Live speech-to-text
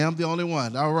I'm the only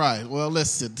one. All right. Well,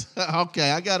 listen.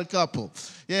 Okay, I got a couple.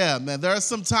 Yeah, man. There are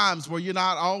some times where you're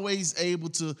not always able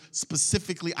to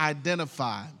specifically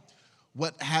identify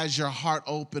what has your heart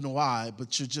open wide,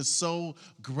 but you're just so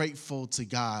grateful to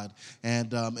God,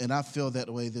 and I feel that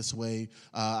way. This way,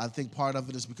 I think part of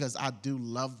it is because I do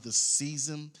love the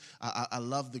season. I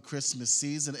love the Christmas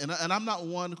season, and I'm not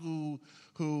one who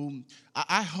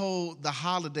I hold the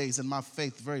holidays in my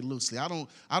faith very loosely.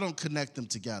 I don't connect them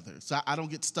together, so I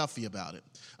don't get stuffy about it.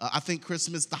 I think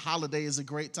Christmas, the holiday, is a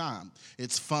great time.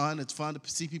 It's fun. It's fun to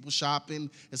see people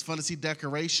shopping. It's fun to see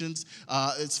decorations.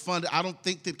 It's fun. I don't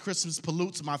think that Christmas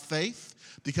pollutes my faith,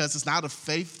 because it's not a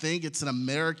faith thing. It's an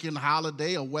American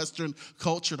holiday, a Western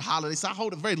cultured holiday. So I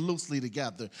hold it very loosely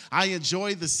together. I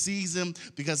enjoy the season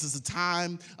because it's a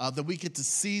time that we get to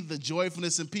see the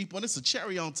joyfulness in people. And it's a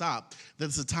cherry on top that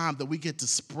it's a time that we get to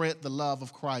spread the love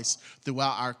of Christ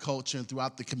throughout our culture and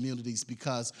throughout the communities,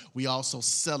 because we also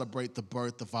celebrate the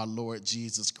birth of our Lord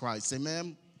Jesus Christ.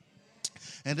 Amen.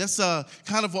 And that's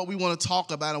kind of what we want to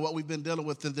talk about and what we've been dealing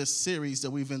with in this series that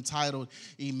we've entitled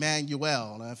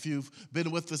Emmanuel. Now, if you've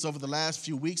been with us over the last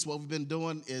few weeks, what we've been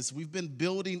doing is we've been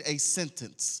building a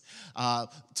sentence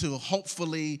to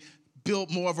hopefully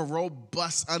build more of a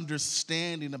robust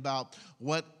understanding about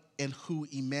what and who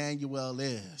Emmanuel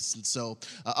is. And so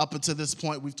up until this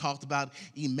point, we've talked about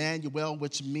Emmanuel,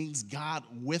 which means God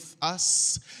with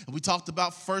us. And we talked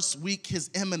about first week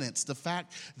his immanence, the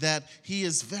fact that he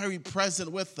is very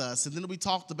present with us. And then we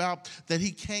talked about that he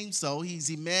came so.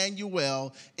 He's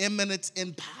Emmanuel, immanent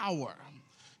in power.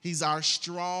 He's our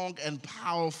strong and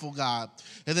powerful God.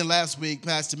 And then last week,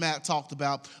 Pastor Matt talked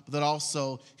about that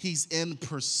also he's in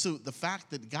pursuit. The fact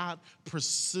that God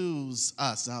pursues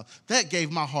us. Now, that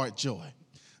gave my heart joy.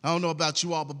 I don't know about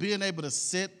you all, but being able to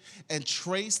sit and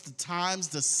trace the times,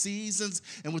 the seasons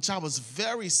in which I was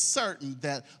very certain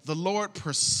that the Lord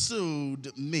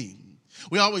pursued me.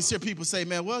 We always hear people say,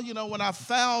 man, well, when I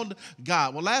found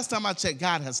God. Well, last time I checked,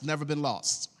 God has never been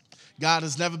lost. God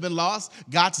has never been lost.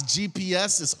 God's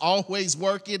GPS is always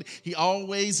working. He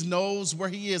always knows where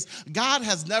he is. God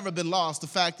has never been lost. The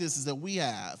fact is that we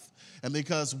have. And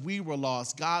because we were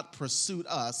lost, God pursued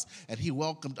us, and he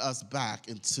welcomed us back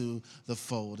into the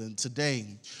fold. And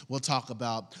today, we'll talk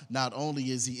about not only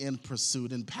is he in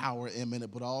pursuit, in power,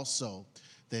 imminent, but also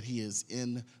that he is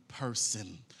in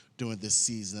person during this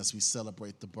season as we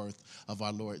celebrate the birth of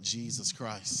our Lord Jesus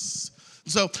Christ.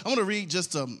 So I want to read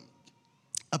just a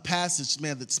passage,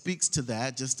 man, that speaks to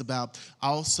that, just about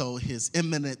also his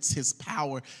imminence, his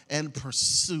power, and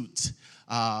pursuit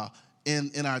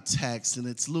in our text. And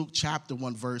it's Luke chapter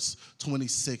 1, verse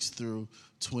 26 through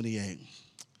 28.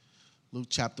 Luke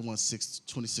chapter 1,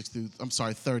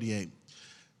 38.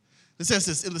 It says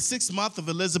this: in the 6th month of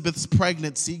Elizabeth's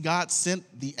pregnancy, God sent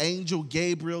the angel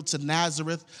Gabriel to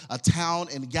Nazareth, a town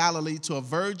in Galilee, to a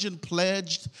virgin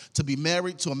pledged to be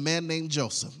married to a man named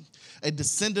Joseph, a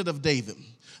descendant of David.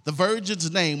 The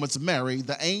virgin's name was Mary.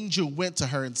 The angel went to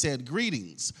her and said,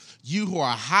 "Greetings, you who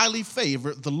are highly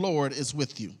favored, the Lord is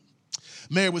with you."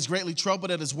 Mary was greatly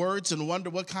troubled at his words and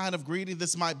wondered what kind of greeting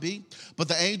this might be. But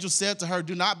the angel said to her,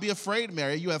 "Do not be afraid,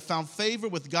 Mary. You have found favor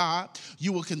with God.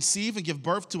 You will conceive and give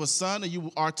birth to a son, and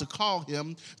you are to call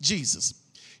him Jesus.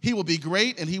 He will be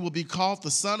great, and he will be called the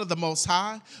Son of the Most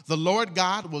High. The Lord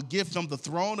God will give him the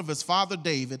throne of his father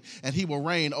David, and he will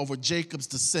reign over Jacob's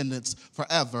descendants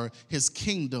forever. His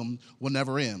kingdom will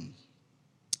never end."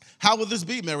 "How will this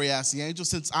be?" Mary asked the angel,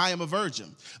 "since I am a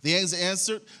virgin?" The angel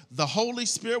answered, "The Holy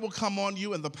Spirit will come on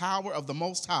you, and the power of the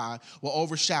Most High will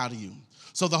overshadow you.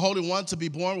 So the Holy One to be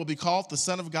born will be called the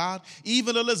Son of God.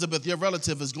 Even Elizabeth, your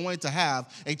relative, is going to have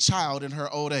a child in her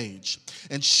old age.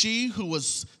 And she who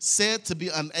was said to be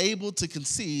unable to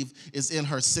conceive is in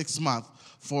her 6th month,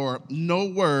 for no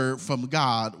word from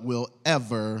God will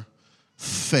ever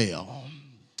fail."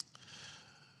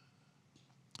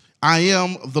 "I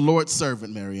am the Lord's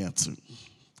servant," Mary answered.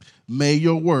 "May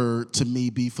your word to me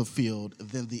be fulfilled."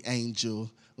 Then the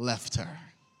angel left her.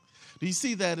 Do you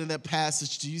see that in that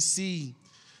passage? Do you see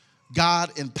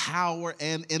God in power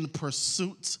and in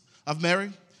pursuit of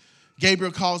Mary?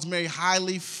 Gabriel calls Mary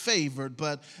highly favored,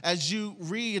 but as you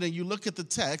read and you look at the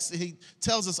text, he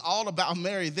tells us all about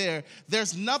Mary there.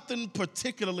 There's nothing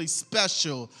particularly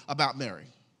special about Mary.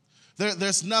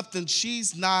 There's nothing.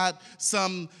 She's not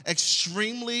some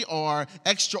extremely or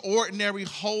extraordinary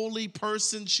holy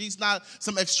person. She's not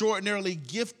some extraordinarily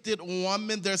gifted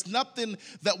woman. There's nothing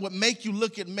that would make you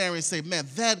look at Mary and say, man,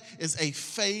 that is a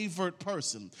favored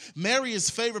person. Mary is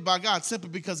favored by God simply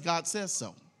because God says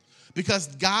so. Because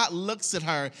God looks at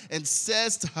her and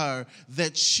says to her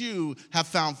that you have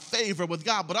found favor with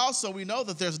God. But also we know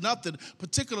that there's nothing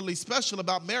particularly special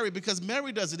about Mary because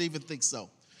Mary doesn't even think so.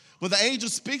 When the angel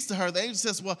speaks to her, the angel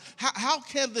says, well, how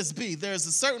can this be? There's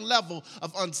a certain level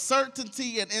of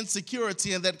uncertainty and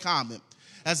insecurity in that comment.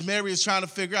 As Mary is trying to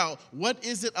figure out, what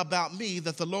is it about me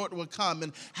that the Lord would come?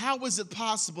 And how is it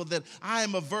possible that I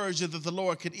am a virgin that the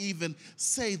Lord could even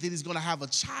say that he's going to have a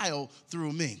child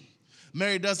through me?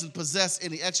 Mary doesn't possess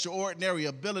any extraordinary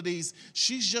abilities.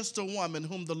 She's just a woman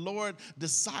whom the Lord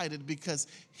decided because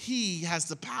he has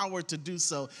the power to do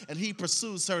so. And he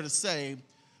pursues her to say,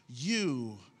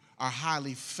 you are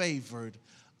highly favored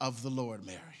of the Lord,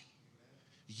 Mary.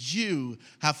 You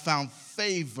have found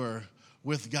favor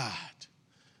with God.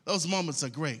 Those moments are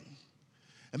great.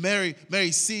 And Mary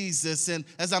sees this, and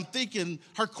as I'm thinking,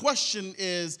 her question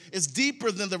is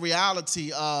deeper than the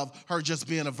reality of her just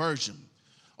being a virgin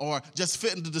or just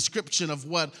fitting the description of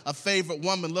what a favorite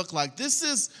woman looked like. This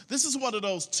is one of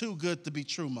those too good to be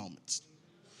true moments.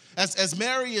 As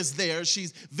Mary is there,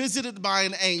 she's visited by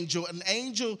an angel. An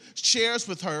angel shares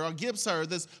with her or gives her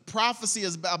this prophecy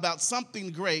about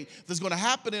something great that's going to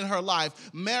happen in her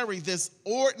life. Mary, this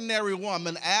ordinary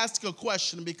woman, asks a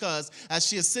question because as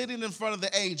she is sitting in front of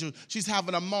the angel, she's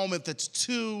having a moment that's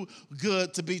too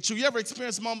good to be true. You ever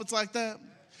experienced moments like that?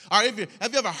 Or have you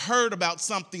ever heard about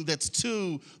something that's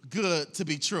too good to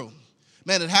be true?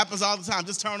 Man, it happens all the time.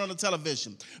 Just turn on the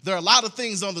television. There are a lot of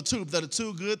things on the tube that are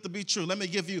too good to be true. Let me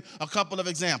give you a couple of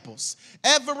examples.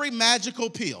 Every magical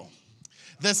pill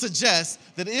that suggests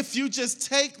that if you just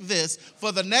take this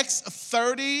for the next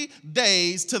 30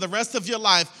 days to the rest of your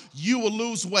life, you will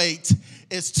lose weight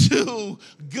is too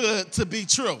good to be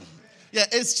true. Yeah,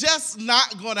 it's just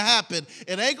not going to happen.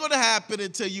 It ain't going to happen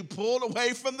until you pull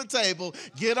away from the table,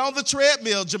 get on the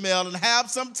treadmill, Jamel, and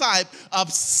have some type of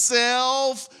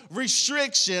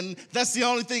self-restriction. That's the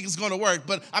only thing that's going to work.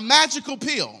 But a magical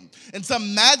pill and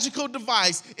some magical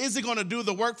device isn't going to do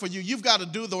the work for you. You've got to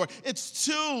do the work. It's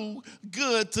too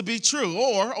good to be true.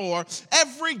 Or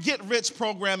every get-rich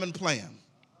program and plan.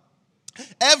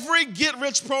 Every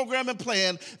get-rich program and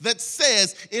plan that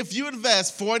says if you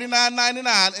invest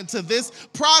 $49.99 into this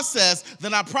process,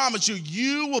 then I promise you,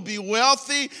 you will be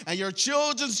wealthy and your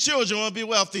children's children will be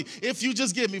wealthy. If you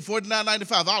just give me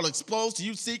 $49.95, I'll expose to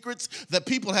you secrets that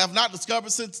people have not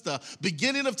discovered since the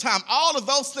beginning of time. All of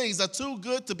those things are too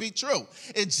good to be true.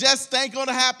 It just ain't going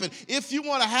to happen. If you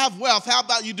want to have wealth, how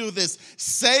about you do this?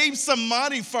 Save some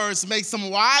money first, make some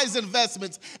wise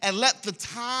investments, and let the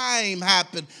time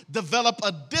happen. Develop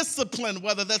a discipline,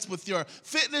 whether that's with your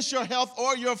fitness, your health,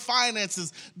 or your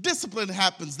finances. Discipline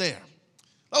happens there.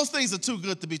 Those things are too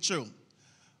good to be true.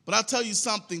 But I'll tell you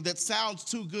something that sounds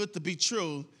too good to be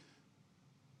true,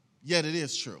 yet it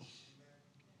is true.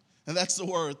 And that's the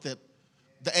word that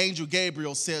the angel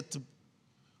Gabriel said to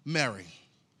Mary.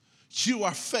 You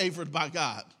are favored by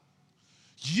God.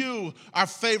 You are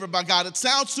favored by God. It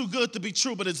sounds too good to be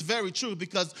true, but it's very true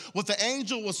because what the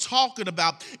angel was talking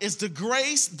about is the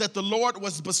grace that the Lord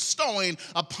was bestowing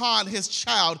upon his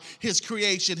child, his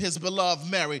creation, his beloved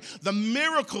Mary. The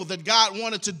miracle that God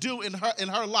wanted to do in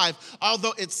her life,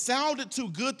 although it sounded too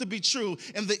good to be true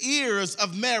in the ears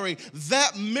of Mary,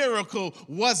 that miracle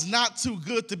was not too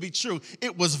good to be true.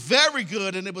 It was very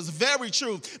good and it was very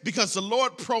true because the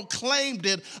Lord proclaimed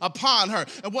it upon her.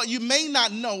 And what you may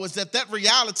not know is that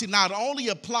reality not only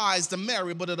applies to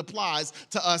Mary, but it applies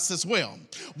to us as well.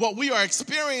 What we are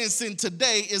experiencing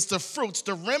today is the fruits,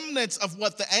 the remnants of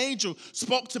what the angel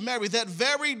spoke to Mary that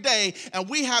very day, and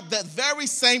we have that very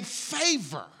same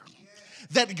favor,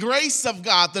 that grace of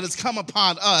God that has come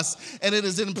upon us, and it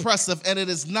is impressive, and it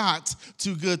is not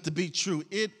too good to be true.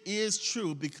 It is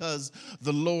true because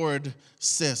the Lord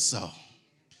says so.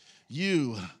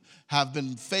 You have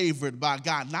been favored by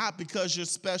God, not because you're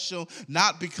special,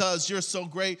 not because you're so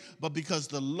great, but because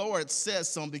the Lord says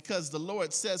so. And because the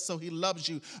Lord says so, he loves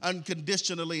you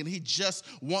unconditionally, and he just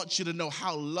wants you to know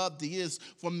how loved he is.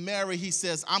 For Mary, he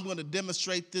says, I'm going to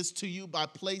demonstrate this to you by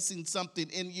placing something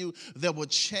in you that will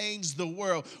change the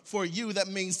world. For you, that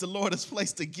means the Lord has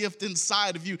placed a gift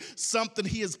inside of you, something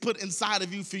he has put inside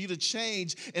of you for you to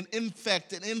change and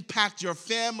infect and impact your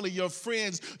family, your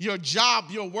friends, your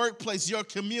job, your workplace, your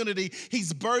community.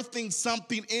 He's birthing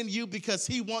something in you because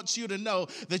he wants you to know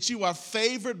that you are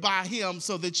favored by him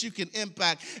so that you can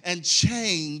impact and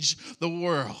change the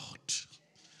world.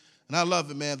 And I love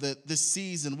it, man, that this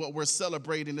season, what we're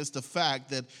celebrating is the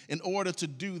fact that in order to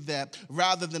do that,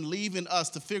 rather than leaving us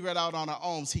to figure it out on our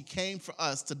own, he came for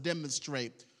us to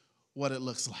demonstrate what it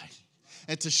looks like.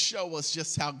 and to show us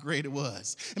just how great it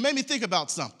was. It made me think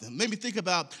about something. It made me think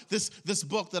about this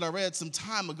book that I read some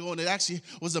time ago, and it actually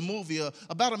was a movie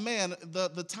about a man.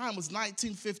 The time was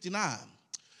 1959.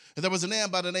 And there was a man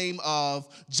by the name of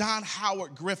John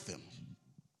Howard Griffin.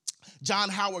 John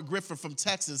Howard Griffin from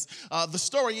Texas. The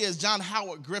story is John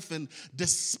Howard Griffin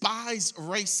despised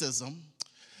racism,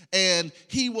 and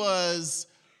he was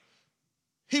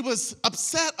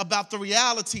upset about the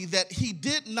reality that he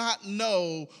did not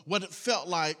know what it felt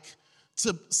like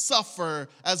to suffer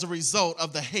as a result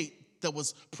of the hate that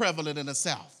was prevalent in the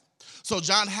South. So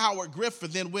John Howard Griffin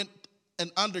then went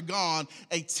and undergone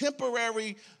a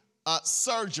temporary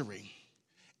surgery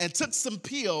and took some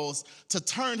pills to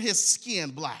turn his skin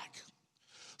black,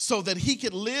 so that he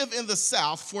could live in the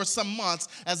South for some months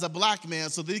as a black man,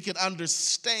 so that he could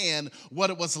understand what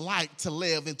it was like to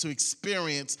live and to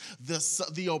experience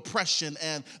the oppression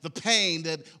and the pain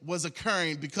that was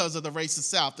occurring because of the racist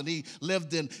South. And he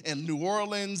lived in New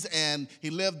Orleans, and he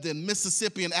lived in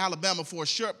Mississippi and Alabama for a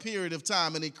short period of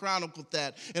time, and he chronicled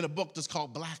that in a book that's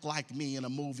called Black Like Me, in a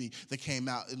movie that came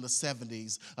out in the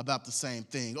 70s about the same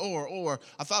thing. Or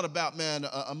I thought about, man,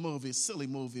 a movie, a silly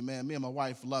movie, man. Me and my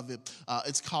wife love it.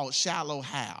 It's called Shallow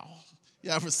Hal.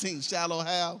 You ever seen Shallow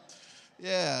Hal?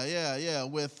 Yeah,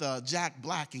 with Jack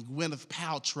Black and Gwyneth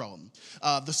Paltrow.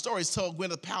 The story is told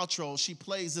Gwyneth Paltrow, she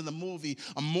plays in the movie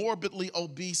a morbidly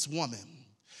obese woman.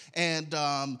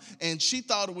 And she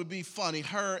thought it would be funny,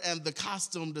 her and the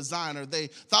costume designer, they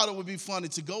thought it would be funny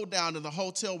to go down to the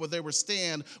hotel where they were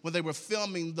staying when they were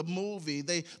filming the movie.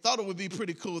 They thought it would be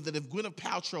pretty cool that if Gwyneth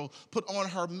Paltrow put on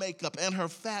her makeup and her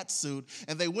fat suit,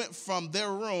 and they went from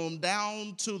their room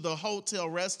down to the hotel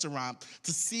restaurant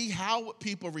to see how would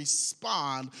people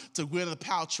respond to Gwyneth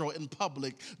Paltrow in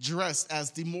public, dressed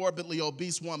as the morbidly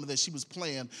obese woman that she was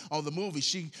playing on the movie.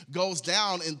 She goes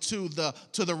down into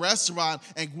the restaurant,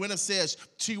 and Gwyneth says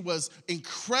she was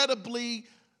incredibly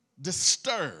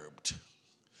disturbed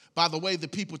by the way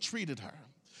that people treated her.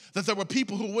 That there were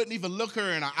people who wouldn't even look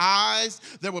her in her eyes.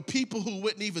 There were people who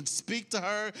wouldn't even speak to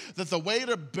her. That the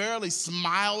waiter barely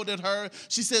smiled at her.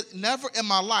 She said, never in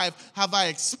my life have I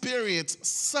experienced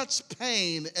such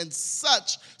pain and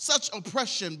such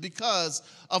oppression because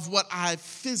of what I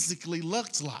physically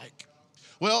looked like.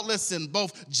 Well, listen,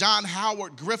 both John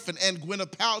Howard Griffin and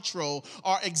Gwyneth Paltrow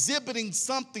are exhibiting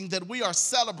something that we are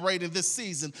celebrating this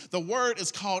season. The word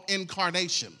is called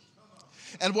incarnation.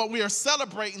 And what we are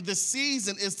celebrating this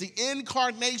season is the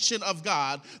incarnation of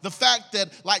God. The fact that,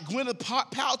 like Gwyneth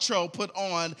Paltrow put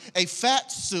on a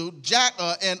fat suit,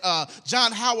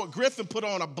 John Howard Griffin put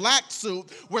on a black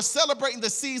suit. We're celebrating the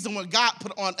season when God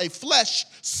put on a flesh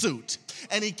suit.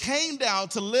 And he came down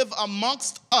to live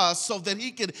amongst us so that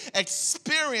he could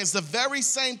experience the very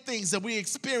same things that we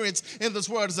experience in this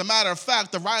world. As a matter of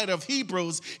fact, the writer of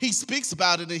Hebrews, he speaks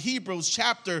about it in Hebrews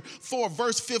chapter 4,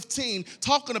 verse 15,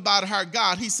 talking about our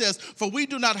God. He says, for we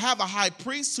do not have a high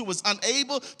priest who is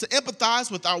unable to empathize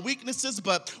with our weaknesses,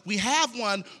 but we have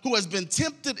one who has been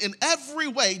tempted in every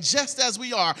way, just as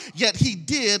we are, yet he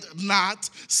did not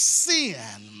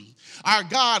sin. Our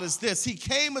God is this. He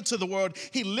came into the world.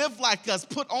 He lived like us,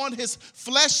 put on his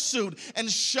flesh suit, and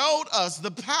showed us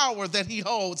the power that he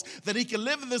holds, that he can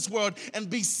live in this world and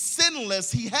be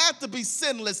sinless. He had to be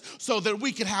sinless so that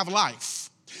we could have life.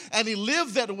 And he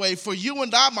lived that way for you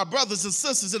and I, my brothers and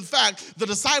sisters. In fact, the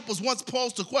disciples once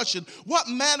posed the question, what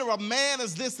manner of man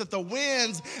is this that the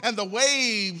winds and the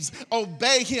waves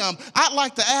obey him? I'd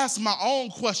like to ask my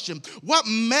own question. What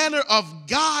manner of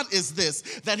God is this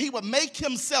that he would make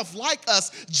himself like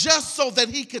us just so that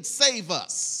he could save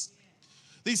us?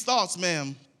 These thoughts,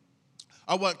 man,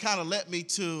 are what kind of led me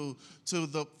to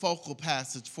the focal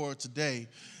passage for today.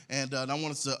 And I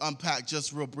want us to unpack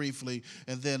just real briefly,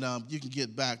 and then you can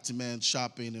get back to, man,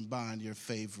 shopping and buying your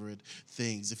favorite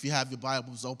things. If you have your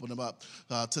Bibles, open them up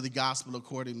to the Gospel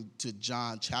according to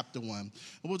John chapter 1. And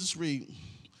we'll just read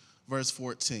verse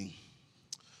 14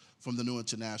 from the New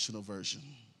International Version.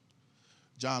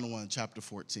 John 1, chapter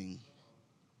 14.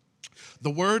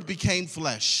 The Word became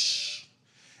flesh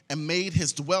and made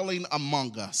his dwelling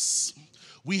among us.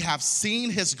 We have seen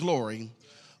his glory,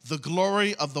 the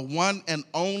glory of the one and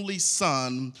only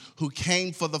Son who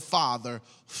came for the Father,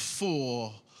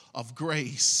 full of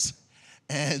grace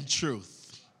and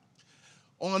truth.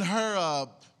 On her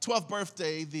 12th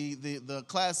birthday, the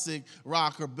classic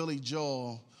rocker Billy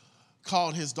Joel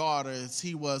called his daughter as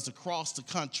he was across the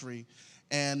country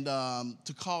and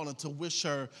to call and to wish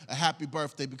her a happy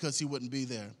birthday because he wouldn't be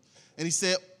there. And he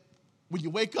said, when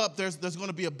you wake up, there's going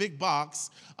to be a big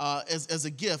box as a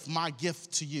gift, my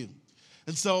gift to you.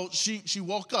 And so she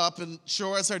woke up, and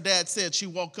sure as her dad said, she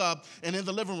woke up, and in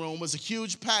the living room was a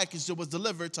huge package that was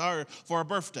delivered to her for her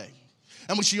birthday.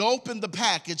 And when she opened the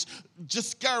package,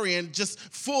 just scurrying, just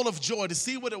full of joy to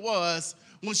see what it was,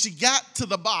 when she got to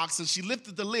the box and she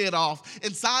lifted the lid off,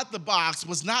 inside the box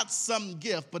was not some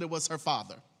gift, but it was her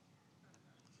father.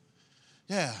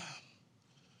 Yeah.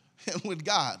 And when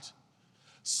God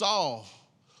saw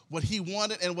what he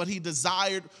wanted and what he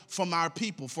desired from our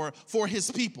people, for his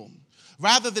people,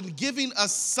 rather than giving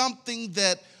us something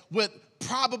that would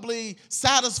probably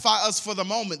satisfy us for the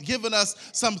moment, giving us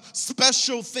some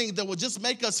special thing that would just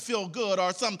make us feel good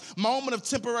or some moment of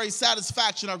temporary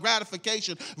satisfaction or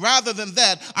gratification. Rather than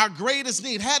that, our greatest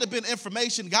need, had it been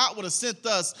information, God would have sent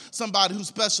us somebody who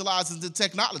specializes in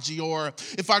technology. Or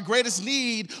if our greatest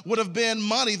need would have been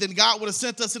money, then God would have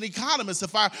sent us an economist.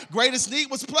 If our greatest need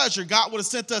was pleasure, God would have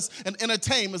sent us an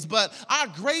entertainment. But our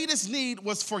greatest need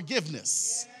was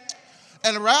forgiveness.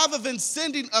 And rather than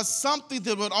sending us something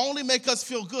that would only make us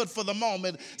feel good for the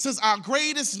moment, since our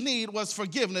greatest need was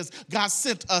forgiveness, God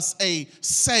sent us a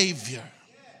Savior.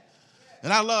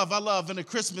 And I love in the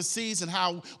Christmas season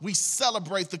how we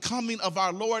celebrate the coming of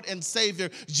our Lord and Savior,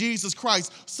 Jesus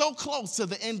Christ, so close to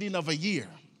the ending of a year.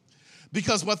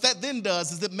 Because what that then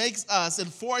does is it makes us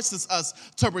and forces us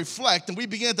to reflect. And we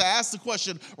begin to ask the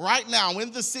question right now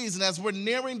in this season, as we're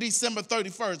nearing December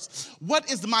 31st,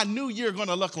 what is my new year going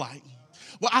to look like?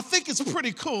 Well, I think it's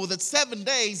pretty cool that 7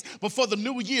 days before the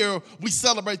new year, we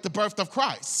celebrate the birth of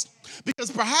Christ.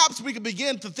 Because perhaps we can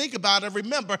begin to think about and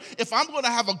remember, if I'm going to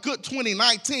have a good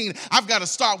 2019, I've got to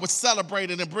start with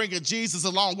celebrating and bringing Jesus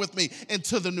along with me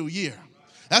into the new year.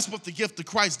 That's what the gift of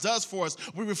Christ does for us.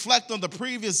 We reflect on the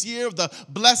previous year, the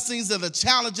blessings and the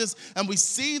challenges, and we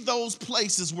see those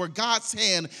places where God's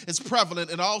hand is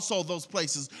prevalent and also those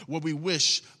places where we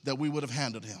wish that we would have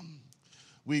handled him.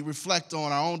 We reflect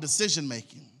on our own decision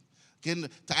making, getting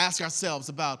to ask ourselves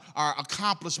about our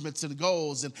accomplishments and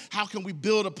goals and how can we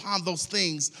build upon those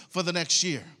things for the next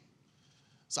year.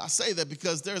 So I say that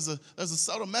because there's a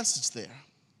subtle message there.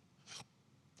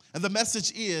 And the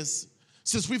message is,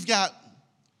 since we've got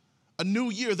a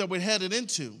new year that we're headed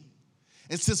into,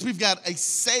 and since we've got a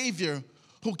Savior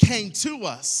who came to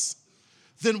us,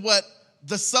 then what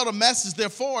the subtle message there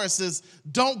for us is,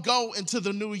 don't go into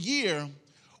the new year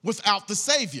without the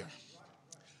Savior.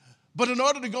 But in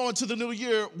order to go into the new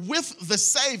year with the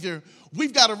Savior,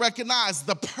 we've got to recognize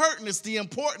the pertinence, the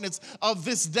importance of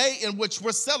this day in which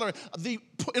we're celebrating, the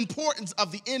importance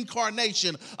of the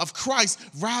incarnation of Christ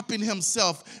wrapping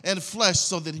himself in flesh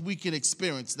so that we can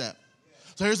experience that.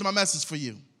 So here's my message for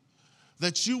you,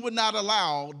 that you would not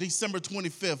allow December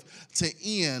 25th to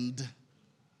end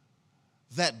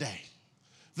that day.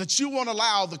 That you won't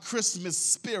allow the Christmas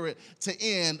spirit to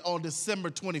end on December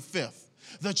 25th.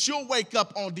 That you'll wake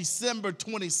up on December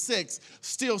 26th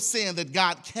still saying that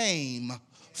God came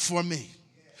for me.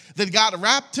 That God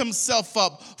wrapped himself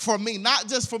up for me, not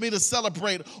just for me to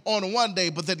celebrate on one day,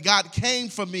 but that God came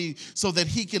for me so that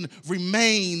he can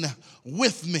remain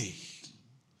with me.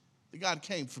 That God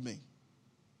came for me.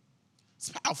 It's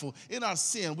powerful. In our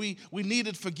sin, we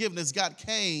needed forgiveness. God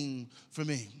came for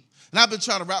me. And I've been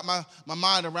trying to wrap my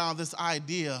mind around this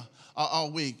idea all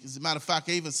week. As a matter of fact,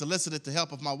 I even solicited the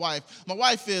help of my wife. My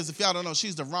wife is, if y'all don't know,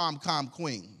 she's the rom-com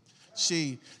queen.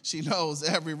 She knows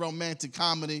every romantic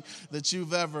comedy that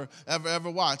you've ever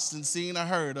watched and seen or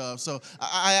heard of. So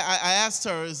I asked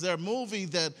her, is there a movie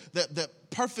that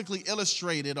perfectly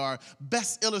illustrated or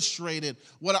best illustrated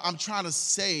what I'm trying to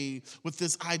say with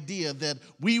this idea that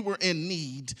we were in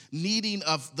needing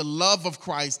of the love of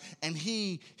Christ, and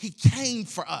he came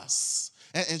for us.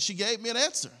 And she gave me an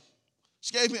answer.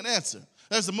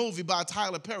 There's a movie by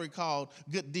Tyler Perry called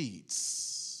Good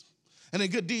Deeds. And in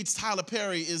Good Deeds, Tyler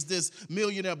Perry is this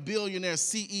millionaire, billionaire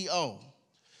CEO.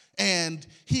 And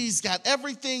he's got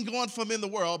everything going for him in the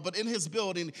world, but in his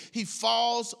building, he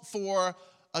falls for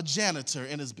a janitor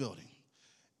in his building.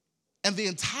 And the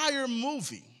entire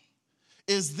movie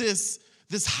is this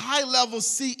high-level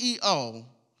CEO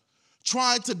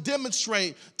trying to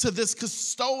demonstrate to this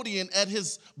custodian at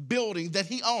his building that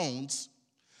he owns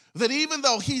that even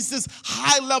though he's this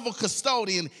high-level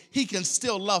custodian, he can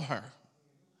still love her.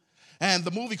 And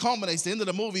the movie culminates, the end of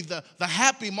the movie, the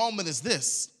happy moment is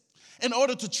this. In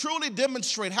order to truly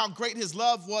demonstrate how great his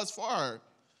love was for her,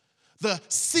 the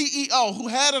CEO who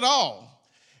had it all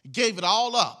gave it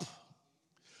all up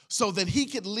so that he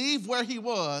could leave where he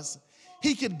was,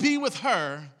 he could be with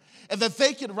her, and that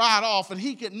they could ride off and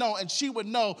he could know and she would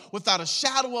know without a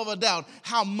shadow of a doubt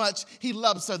how much he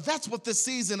loves her. That's what this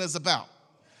season is about,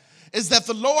 is that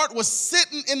the Lord was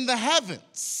sitting in the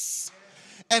heavens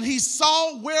and he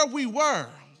saw where we were.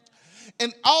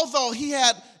 And although he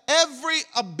had every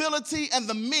ability and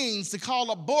the means to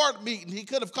call a board meeting, he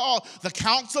could have called the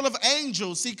council of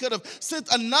angels, he could have sent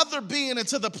another being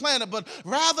into the planet, but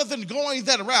rather than going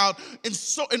that route,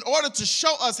 in order to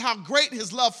show us how great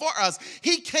his love for us,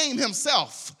 he came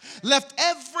himself, left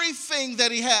everything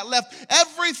that he had, left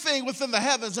everything within the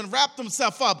heavens and wrapped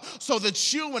himself up so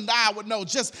that you and I would know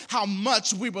just how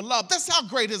much we were loved. That's how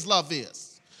great his love is.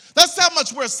 That's how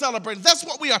much we're celebrating. That's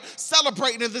what we are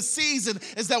celebrating in this season,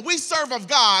 is that we serve a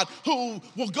God who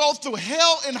will go through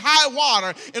hell and high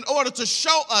water in order to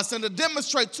show us and to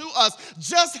demonstrate to us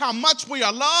just how much we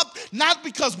are loved, not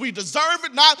because we deserve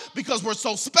it, not because we're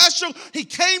so special. He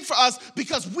came for us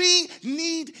because we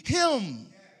need him.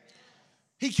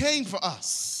 He came for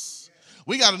us.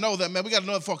 We got to know that, man. We got to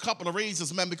know it for a couple of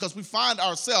reasons, man, because we find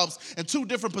ourselves in two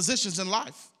different positions in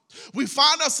life. We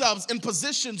find ourselves in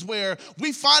positions where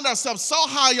we find ourselves so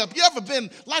high up.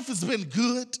 Life has been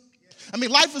good. I mean,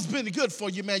 life has been good for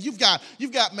you, man. You got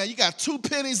 2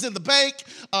 pennies in the bank.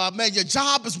 Man, your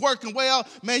job is working well.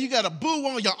 Man, you got a boo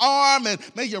on your arm, and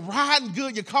man, you're riding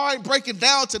good. Your car ain't breaking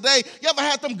down today. You ever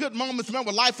had them good moments, man,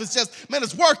 where life is just, man,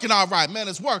 it's working all right. Man,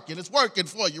 it's working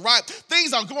for you, right?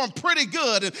 Things are going pretty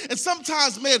good. And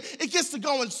sometimes, man, it gets to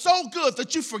going so good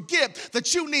that you forget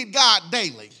that you need God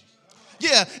daily.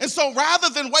 Yeah, and so rather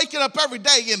than waking up every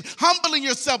day and humbling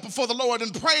yourself before the Lord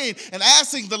and praying and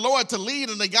asking the Lord to lead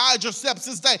and to guide your steps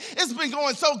this day, it's been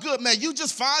going so good, man. You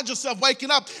just find yourself waking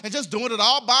up and just doing it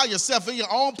all by yourself in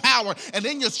your own power and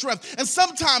in your strength. And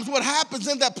sometimes what happens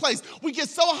in that place, we get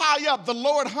so high up, the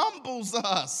Lord humbles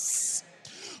us.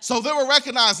 So they will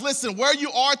recognize, listen, where you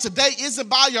are today isn't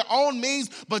by your own means,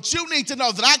 but you need to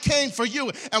know that I came for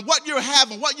you. And what you're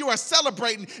having, what you are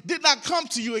celebrating did not come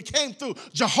to you. It came through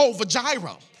Jehovah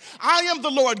Jireh. I am the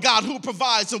Lord God who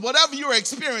provides, and whatever you're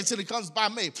experiencing, it comes by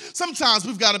me. Sometimes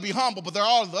we've got to be humble, but there are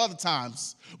all the other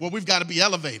times where we've got to be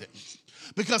elevated.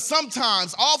 Because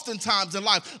oftentimes in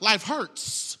life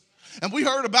hurts. And we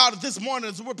heard about it this morning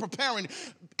as we're preparing.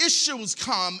 Issues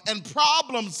come and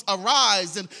problems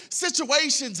arise and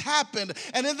situations happen.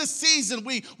 And in this season,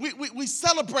 we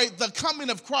celebrate the coming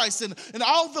of Christ and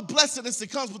all the blessedness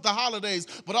that comes with the holidays.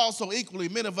 But also equally,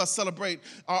 many of us celebrate,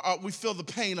 we feel the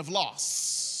pain of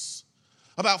loss.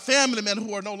 About family men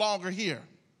who are no longer here.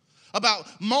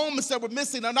 About moments that we're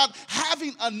missing or not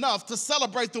having enough to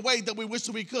celebrate the way that we wish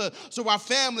that we could so our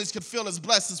families could feel as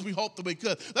blessed as we hope that we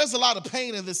could. There's a lot of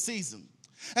pain in this season.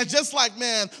 And just like,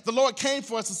 man, the Lord came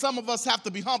for us, and some of us have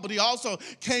to be humble, he also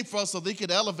came for us so that he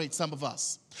could elevate some of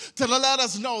us. To let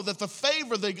us know that the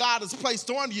favor that God has placed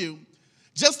on you,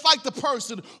 just like the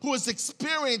person who has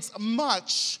experienced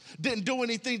much didn't do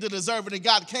anything to deserve it, and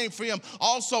God came for him,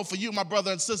 also for you, my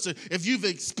brother and sister, if you've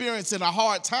experienced in a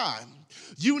hard time,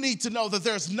 you need to know that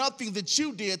there's nothing that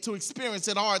you did to experience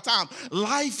in a hard time.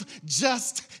 Life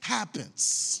just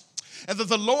happens. And that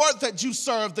the Lord that you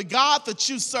serve, the God that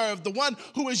you serve, the one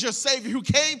who is your Savior, who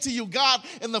came to you, God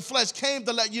in the flesh, came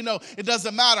to let you know it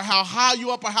doesn't matter how high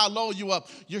you up or how low you up,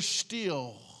 you're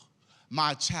still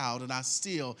my child, and I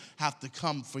still have to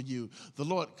come for you. The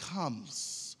Lord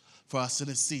comes for us in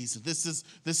this season. This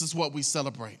is what we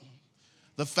celebrate.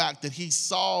 The fact that he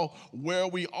saw where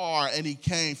we are and he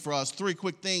came for us. 3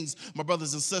 quick things, my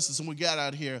brothers and sisters, when we got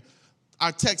out here.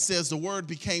 Our text says the word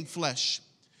became flesh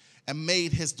and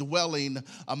made his dwelling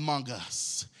among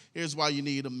us. Here's why you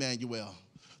need Emmanuel.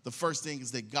 The first thing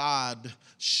is that God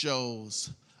shows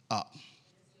up.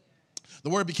 The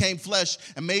word became flesh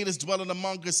and made his dwelling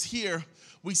among us. Here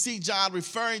we see John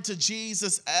referring to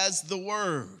Jesus as the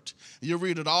Word. You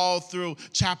read it all through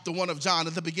chapter 1 of John.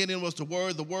 At the beginning was the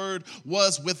Word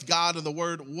was with God, and the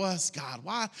Word was God.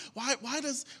 Why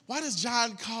does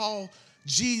John call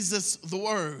Jesus the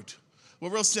Word? Well,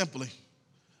 real simply,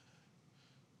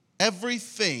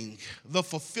 everything, the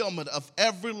fulfillment of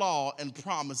every law and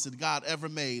promise that God ever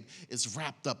made is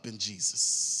wrapped up in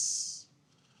Jesus.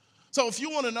 So if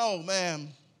you want to know, man,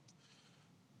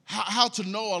 how to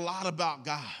know a lot about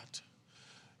God,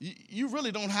 you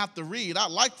really don't have to read. I'd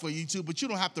like for you to, but you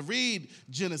don't have to read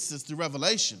Genesis to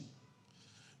Revelation.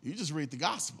 You just read the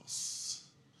Gospels.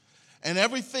 And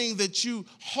everything that you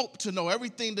hope to know,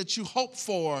 everything that you hope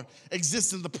for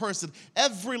exists in the person.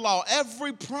 Every law,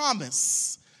 every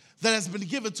promise that has been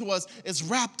given to us is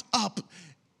wrapped up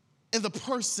in the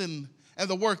person and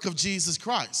the work of Jesus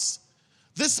Christ.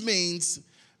 This means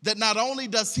that not only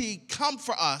does he come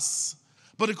for us,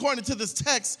 but according to this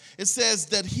text, it says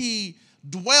that he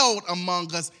dwelled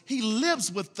among us. He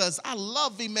lives with us. I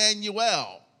love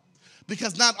Emmanuel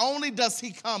because not only does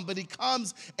he come, but he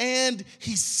comes and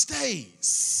he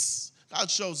stays. God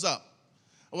shows up.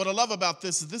 What I love about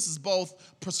this is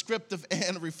both prescriptive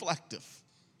and reflective.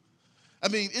 I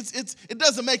mean, it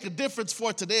doesn't make a difference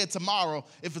for today or tomorrow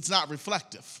if it's not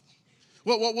reflective.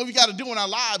 What we got to do in our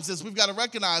lives is we've got to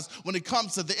recognize when it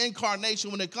comes to the incarnation,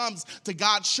 when it comes to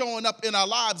God showing up in our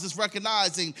lives, is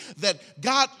recognizing that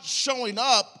God showing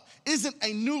up isn't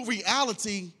a new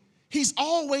reality. He's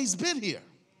always been here.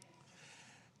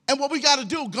 And what we got to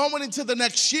do going into the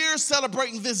next year,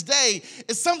 celebrating this day,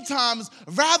 is sometimes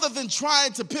rather than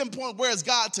trying to pinpoint where is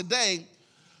God today,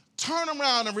 turn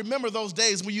around and remember those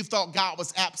days when you thought God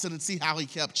was absent and see how he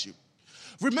kept you.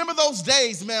 Remember those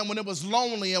days, man, when it was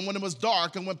lonely and when it was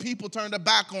dark and when people turned their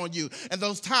back on you, and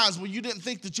those times when you didn't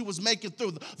think that you was making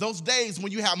through, those days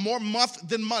when you had more month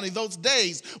than money, those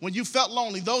days when you felt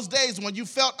lonely, those days when you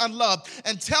felt unloved.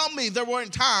 And tell me there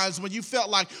weren't times when you felt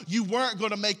like you weren't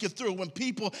going to make it through, when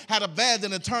people had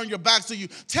abandoned and turned your backs on you.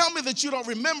 Tell me that you don't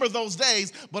remember those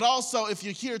days, but also if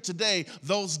you're here today,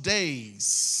 those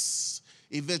days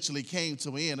eventually came to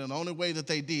an end. And the only way that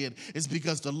they did is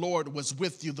because the Lord was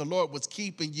with you. The Lord was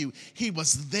keeping you. He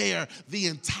was there the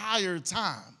entire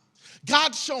time.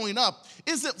 God showing up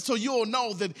isn't so you'll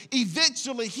know that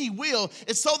eventually he will.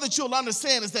 It's so that you'll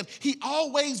understand is that he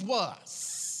always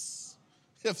was.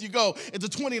 If you go into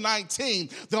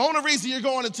 2019, the only reason you're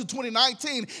going into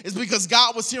 2019 is because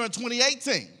God was here in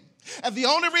 2018. And the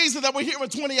only reason that we're here in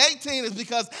 2018 is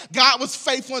because God was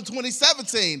faithful in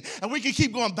 2017. And we can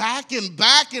keep going back and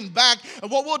back and back.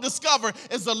 And what we'll discover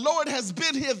is the Lord has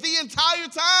been here the entire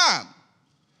time.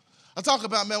 I talk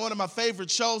about, man, one of my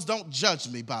favorite shows. Don't judge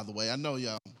me, by the way. I know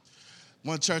y'all.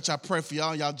 One church, I pray for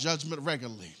y'all judgment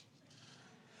regularly.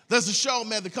 There's a show,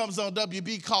 man, that comes on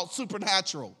WB called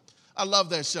Supernatural. I love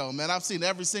that show, man. I've seen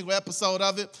every single episode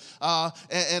of it,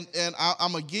 and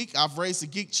I'm a geek. I've raised a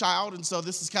geek child, and so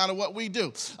this is kind of what we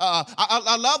do.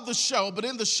 I love the show, but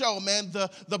in the show, man,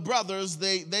 the brothers,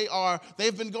 they've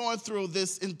been going through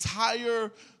this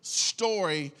entire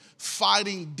story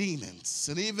fighting demons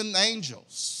and even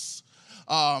angels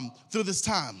through this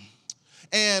time.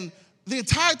 And the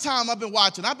entire time I've been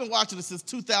watching it since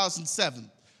 2007.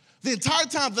 The entire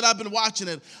time that I've been watching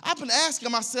it, I've been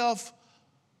asking myself,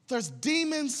 there's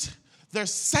demons,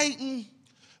 there's Satan,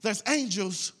 there's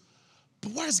angels,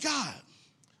 but where's God?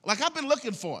 Like, I've been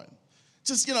looking for it.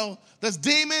 Just, there's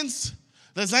demons,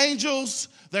 there's angels,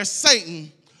 there's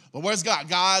Satan, but where's God?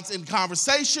 God's in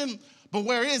conversation, but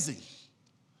where is he?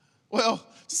 Well,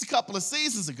 just a couple of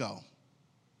seasons ago,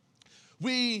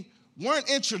 we weren't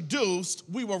introduced,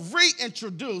 we were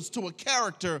reintroduced to a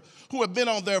character who had been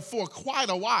on there for quite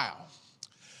a while.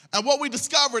 And what we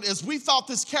discovered is we thought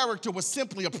this character was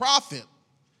simply a prophet,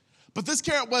 but this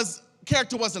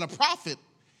character wasn't a prophet.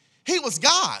 He was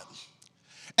God.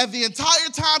 And the entire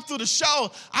time through the show,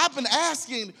 I've been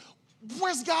asking,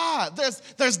 where's God?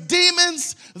 There's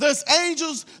demons, there's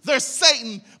angels, there's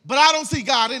Satan, but I don't see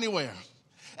God anywhere.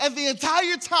 And the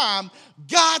entire time,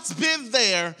 God's been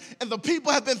there, and the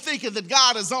people have been thinking that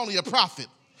God is only a prophet.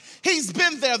 He's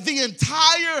been there the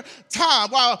entire time.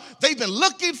 While they've been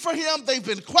looking for him, they've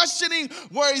been questioning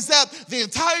where he's at. The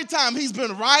entire time, he's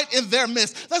been right in their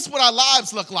midst. That's what our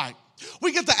lives look like.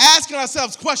 We get to asking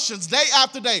ourselves questions day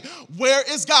after day. Where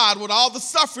is God with all the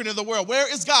suffering in the world?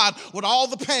 Where is God with all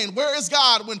the pain? Where is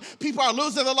God when people are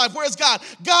losing their life? Where is God?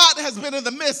 God has been in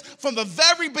the midst from the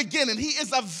very beginning. He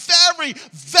is a very,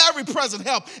 very present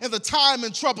help in the time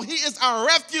and trouble. He is our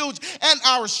refuge and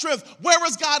our strength. Where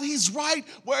is God? He's right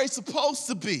where he's supposed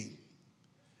to be.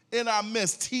 In our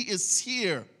midst, he is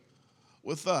here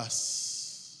with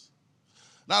us.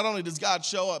 Not only does God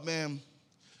show up, man,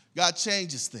 God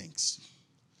changes things.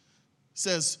 It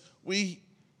says, we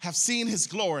have seen his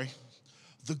glory,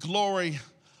 the glory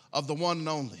of the one and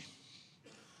only.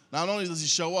 Not only does he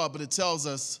show up, but it tells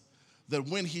us that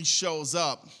when he shows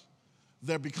up,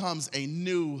 there becomes a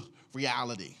new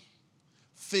reality.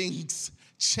 Things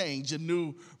change, a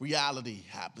new reality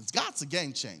happens. God's a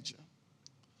game changer.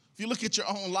 If you look at your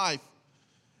own life,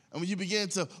 and when you begin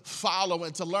to follow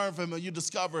and to learn from him, you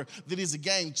discover that he's a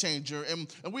game changer. And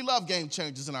we love game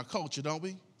changers in our culture, don't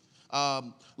we?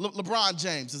 LeBron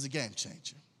James is a game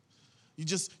changer.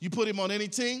 You put him on any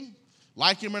team,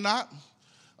 like him or not.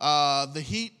 The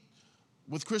Heat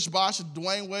with Chris Bosh and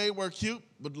Dwayne Wade were cute,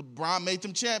 but LeBron made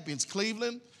them champions.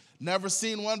 Cleveland, never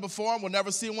seen one before him, will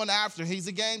never see one after. He's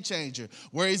a game changer.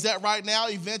 Where he's at right now,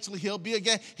 eventually he'll be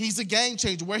he's a game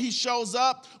changer. Where he shows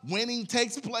up, winning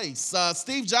takes place.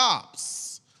 Steve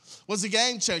Jobs was a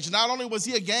game changer. Not only was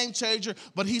he a game changer,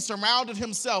 but he surrounded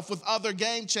himself with other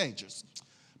game changers.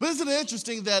 But isn't it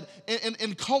interesting that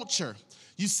in culture,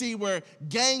 You see, where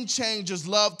game changers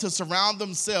love to surround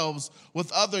themselves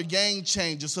with other game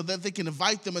changers so that they can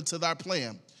invite them into their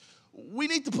plan. We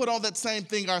need to put on that same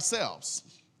thing ourselves.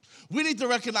 We need to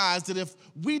recognize that if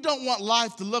we don't want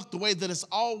life to look the way that it's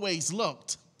always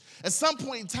looked, at some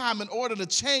point in time, in order to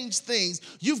change things,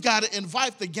 you've got to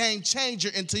invite the game changer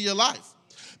into your life.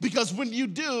 Because when you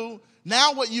do,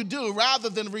 now what you do, rather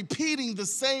than repeating the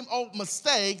same old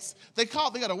mistakes, they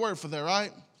got a word for that,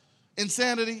 right?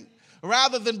 Insanity.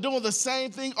 Rather than doing the same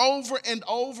thing over and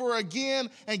over again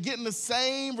and getting the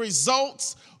same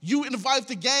results, you invite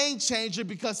the game changer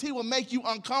because he will make you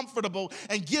uncomfortable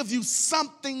and give you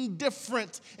something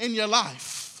different in your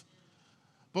life.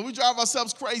 But we drive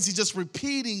ourselves crazy just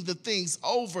repeating the things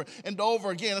over and over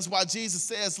again. That's why Jesus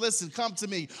says, listen, come to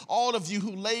me, all of you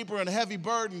who labor and heavy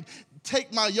burden,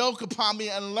 take my yoke upon me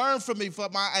and learn from me, for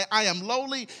I am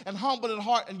lowly and humble in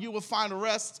heart, and you will find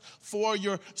rest for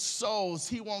your souls.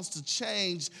 He wants to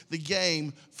change the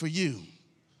game for you.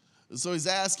 And so he's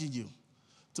asking you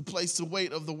to place the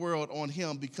weight of the world on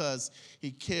him because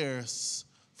he cares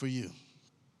for you.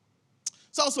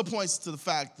 This also points to the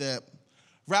fact that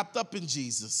wrapped up in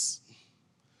Jesus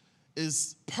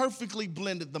is perfectly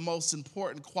blended the most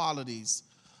important qualities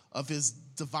of his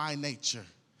divine nature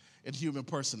and human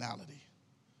personality.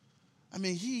 I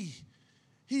mean, he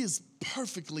is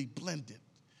perfectly blended.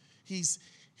 He's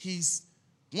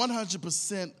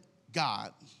 100%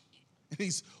 God, and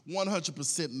he's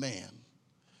 100% man.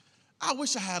 I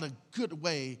wish I had a good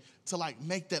way to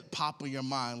make that pop in your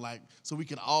mind, so we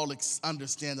can all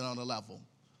understand it on a level.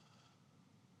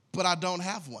 But I don't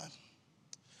have one.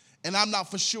 And I'm not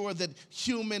for sure that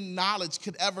human knowledge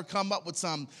could ever come up with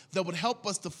something that would help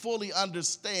us to fully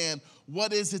understand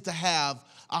what is it to have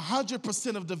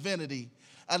 100% of divinity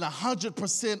and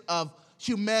 100% of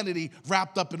humanity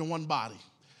wrapped up in one body.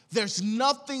 There's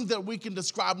nothing that we can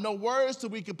describe, no words that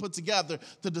we can put together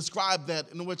to describe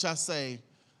that, in which I say,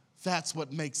 that's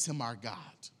what makes him our God.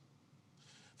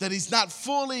 That he's not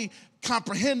fully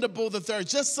comprehensible, that there are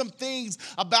just some things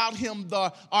about him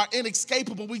that are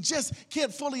inescapable. We just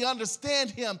can't fully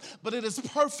understand him, but it is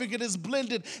perfect, it is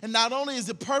blended, and not only is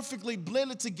it perfectly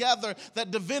blended together, that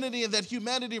divinity and that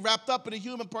humanity wrapped up in a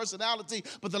human personality,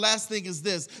 but the last thing is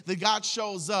this, that God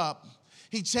shows up,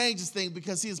 he changes things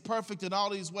because he is perfect in all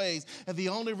these ways, and the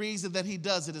only reason that he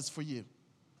does it is for you.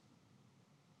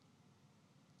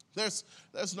 There's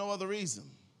no other reason.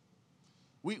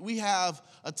 We have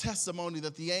a testimony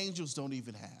that the angels don't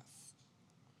even have.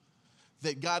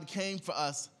 That God came for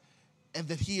us and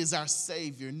that he is our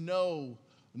Savior. No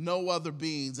other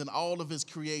beings in all of his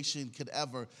creation could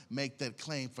ever make that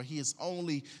claim, for he is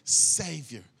only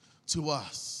Savior to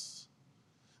us.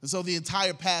 And so the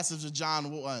entire passage of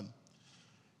John 1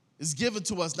 is given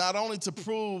to us not only to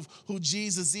prove who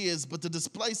Jesus is, but to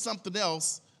display something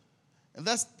else, and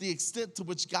that's the extent to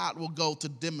which God will go to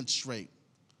demonstrate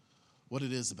what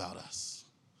it is about us.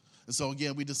 And so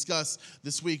again, we discussed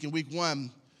this week in week 1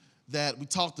 that we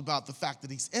talked about the fact that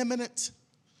he's immanent,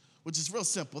 which is real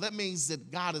simple. That means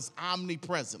that God is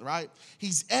omnipresent, right?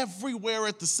 He's everywhere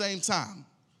at the same time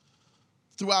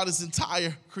throughout his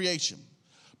entire creation.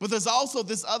 But there's also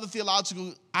this other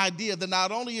theological idea that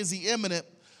not only is he immanent,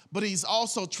 but he's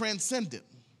also transcendent.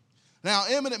 Now,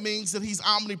 immanent means that he's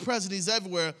omnipresent, he's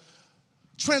everywhere.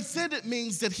 Transcendent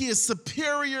means that he is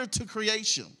superior to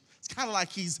creation. It's kind of like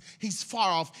he's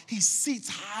far off. He seats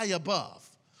high above.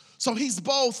 So he's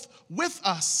both with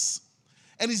us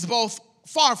and he's both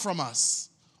far from us,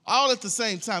 all at the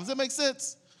same time. Does that make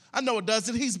sense? I know it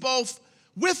doesn't. He's both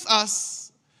with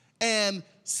us and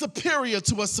superior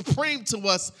to us, supreme to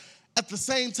us at the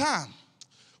same time,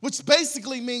 which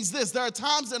basically means this. There are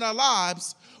times in our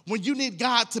lives when you need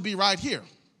God to be right here.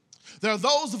 There are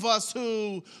those of us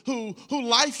who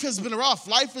life has been rough,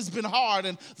 life has been hard,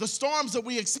 and the storms that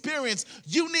we experience,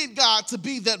 you need God to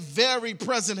be that very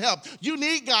present help. You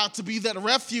need God to be that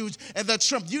refuge and that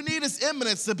strength. You need his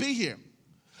immanence to be here.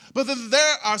 But then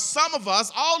there are some of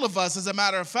us, all of us as a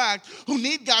matter of fact, who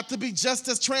need God to be just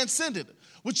as transcendent,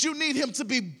 which you need him to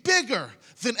be bigger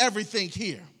than everything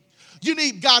here. You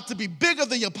need God to be bigger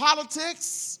than your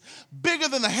politics, bigger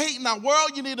than the hate in our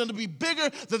world. You need him to be bigger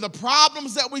than the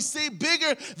problems that we see,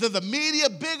 bigger than the media,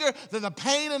 bigger than the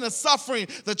pain and the suffering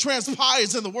that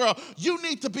transpires in the world. You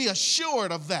need to be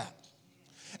assured of that.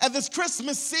 And this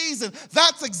Christmas season,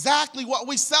 that's exactly what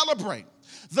we celebrate.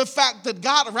 The fact that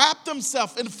God wrapped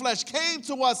himself in flesh, came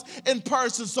to us in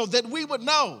person so that we would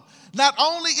know not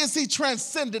only is he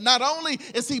transcendent, not only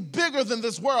is he bigger than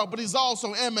this world, but he's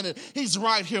also immanent. He's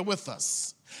right here with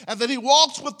us. And that he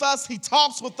walks with us, he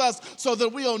talks with us so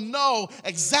that we'll know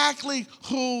exactly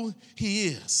who he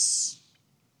is.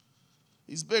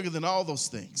 He's bigger than all those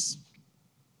things.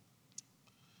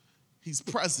 He's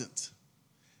present.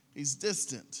 He's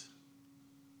distant.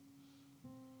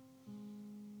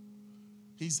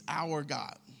 He's our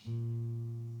God.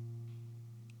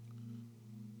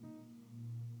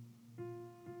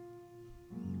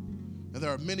 And there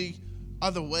are many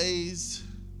other ways.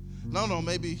 No,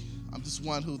 maybe I'm just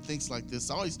one who thinks like this.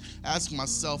 I always ask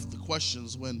myself the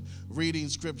questions when reading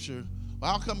scripture.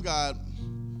 Well, how come, God,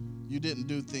 you didn't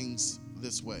do things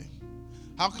this way?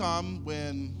 How come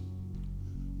when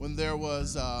there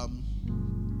was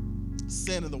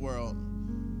sin in the world,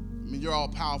 I mean, you're all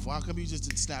powerful. How come you just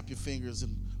didn't snap your fingers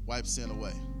and wipe sin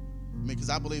away? I mean, because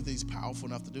I believe that he's powerful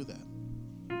enough to do that.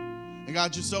 And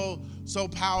God, you're so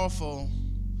powerful.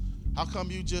 How come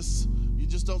you just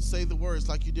don't say the words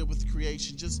like you did with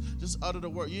creation? Just utter the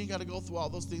word. You ain't got to go through all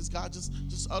those things. God, just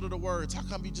utter the words. How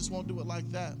come you just won't do it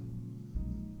like that?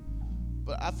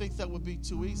 But I think that would be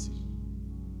too easy.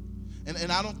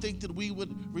 And I don't think that we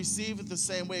would receive it the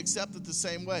same way, accept it the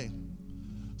same way.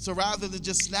 So rather than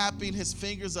just snapping his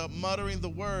fingers up, muttering the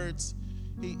words,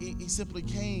 he simply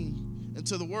came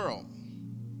into the world.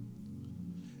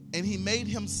 And he made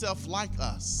himself like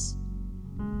us.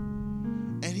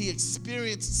 And he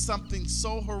experienced something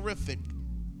so horrific.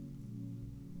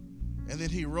 And then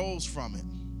he rose from it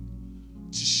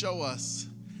to show us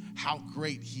how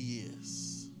great he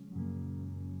is.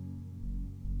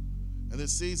 And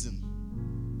this season,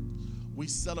 we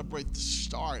celebrate the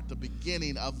start, the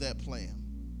beginning of that plan.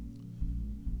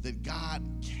 That God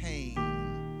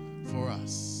came for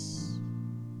us.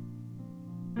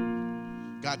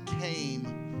 God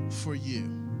came for you.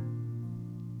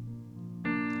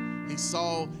 He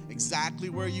saw exactly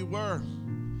where you were.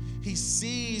 He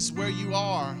sees where you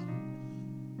are,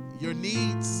 your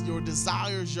needs, your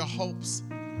desires, your hopes,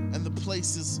 and the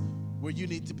places where you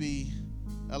need to be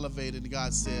elevated.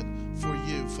 God said, for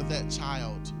you, for that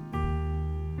child,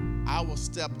 I will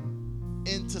step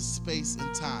into space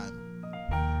and time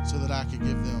so that I can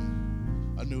give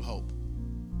them a new hope.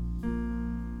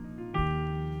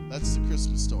 That's the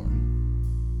Christmas story.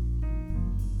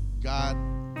 God,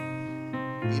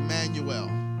 Emmanuel,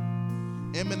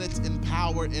 imminent in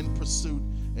power, in pursuit,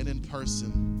 and in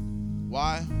person.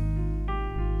 Why?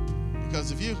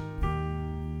 Because of you.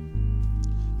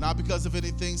 Not because of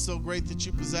anything so great that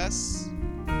you possess.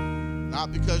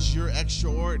 Not because you're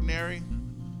extraordinary.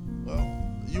 Well,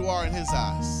 you are in his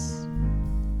eyes.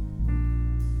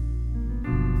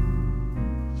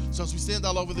 So as we stand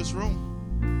all over this room,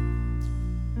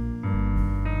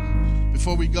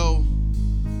 before we go,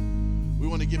 we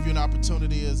want to give you an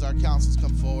opportunity as our counselors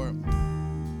come forward.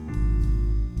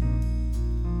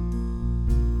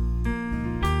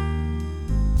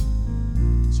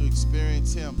 To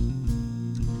experience him.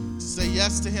 To say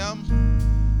yes to him.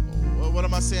 What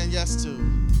am I saying yes to?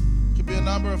 It could be a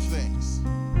number of things.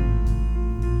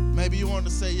 Maybe you want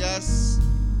to say yes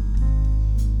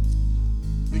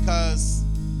because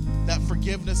that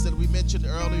forgiveness that we mentioned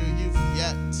earlier, you've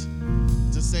yet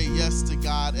to say yes to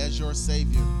God as your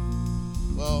Savior.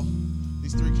 Well,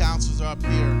 these three counselors are up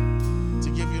here to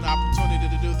give you an opportunity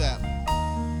to do that.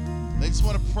 They just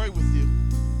want to pray with you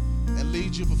and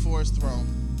lead you before his throne.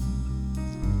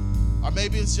 Or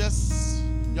maybe it's just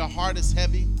your heart is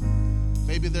heavy.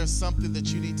 Maybe there's something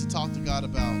that you need to talk to God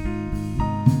about.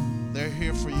 They're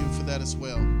here for you for that as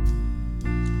well.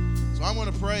 So I'm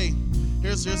going to pray.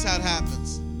 Here's how it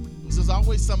happens. There's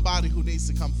always somebody who needs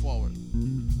to come forward.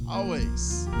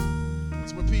 Always.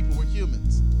 It's we're people, we're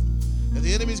humans. And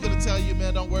the enemy's going to tell you,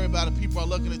 man, don't worry about it. People are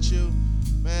looking at you.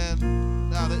 Man,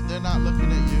 no, they're not looking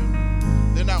at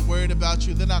you. They're not worried about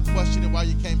you. They're not questioning where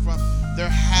you came from. They're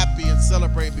happy and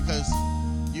celebrate because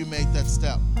you made that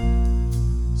step.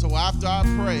 So after I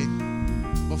pray,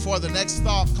 before the next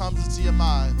thought comes into your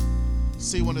mind,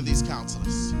 see one of these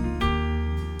counselors.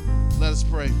 Let us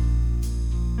pray.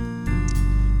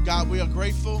 God, we are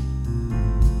grateful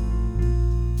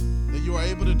that you are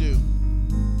able to do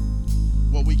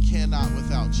what we cannot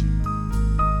without you.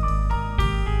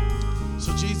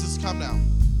 So Jesus, come now.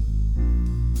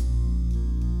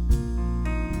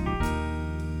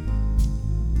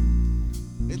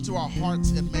 Into our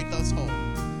hearts and make us whole.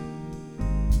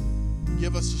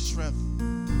 Give us the strength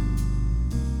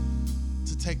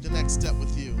to take the next step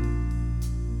with you.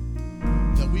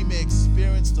 That we may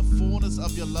experience the fullness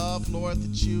of your love, Lord,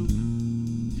 that you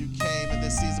came in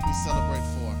this season we celebrate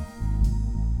for.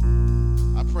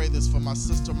 I pray this for my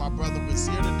sister, my brother who is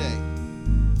here today,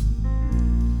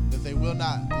 that they will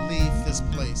not leave this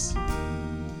place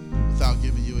without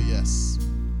giving you a yes.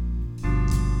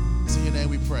 It's in your name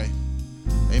we pray.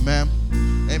 Amen.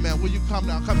 Amen. Will you come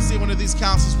now? Come see one of these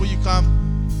counselors. Will you come?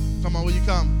 Come on, will you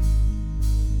come?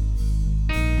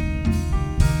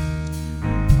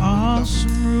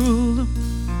 Awesome ruler,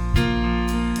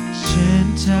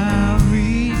 Gentile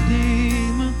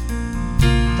redeemer.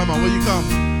 Come on, will you come?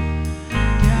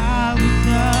 God with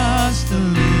us, the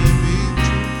living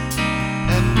truth,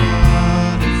 And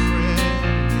what a friend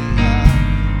we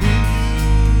have in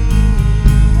you.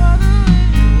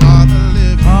 You are the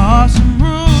living, awesome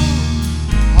ruler,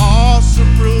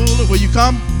 awesome ruler. Will you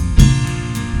come?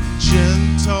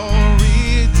 Gentle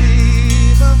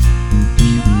redeemer.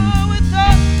 God with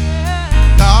us,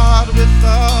 yeah. God with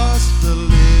us, the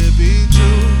living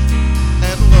truth,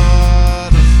 and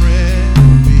what a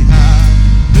friend we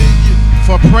have in you.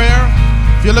 For prayer,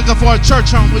 if you're looking for a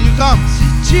church home, will you come?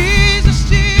 Jesus,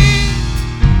 Jesus.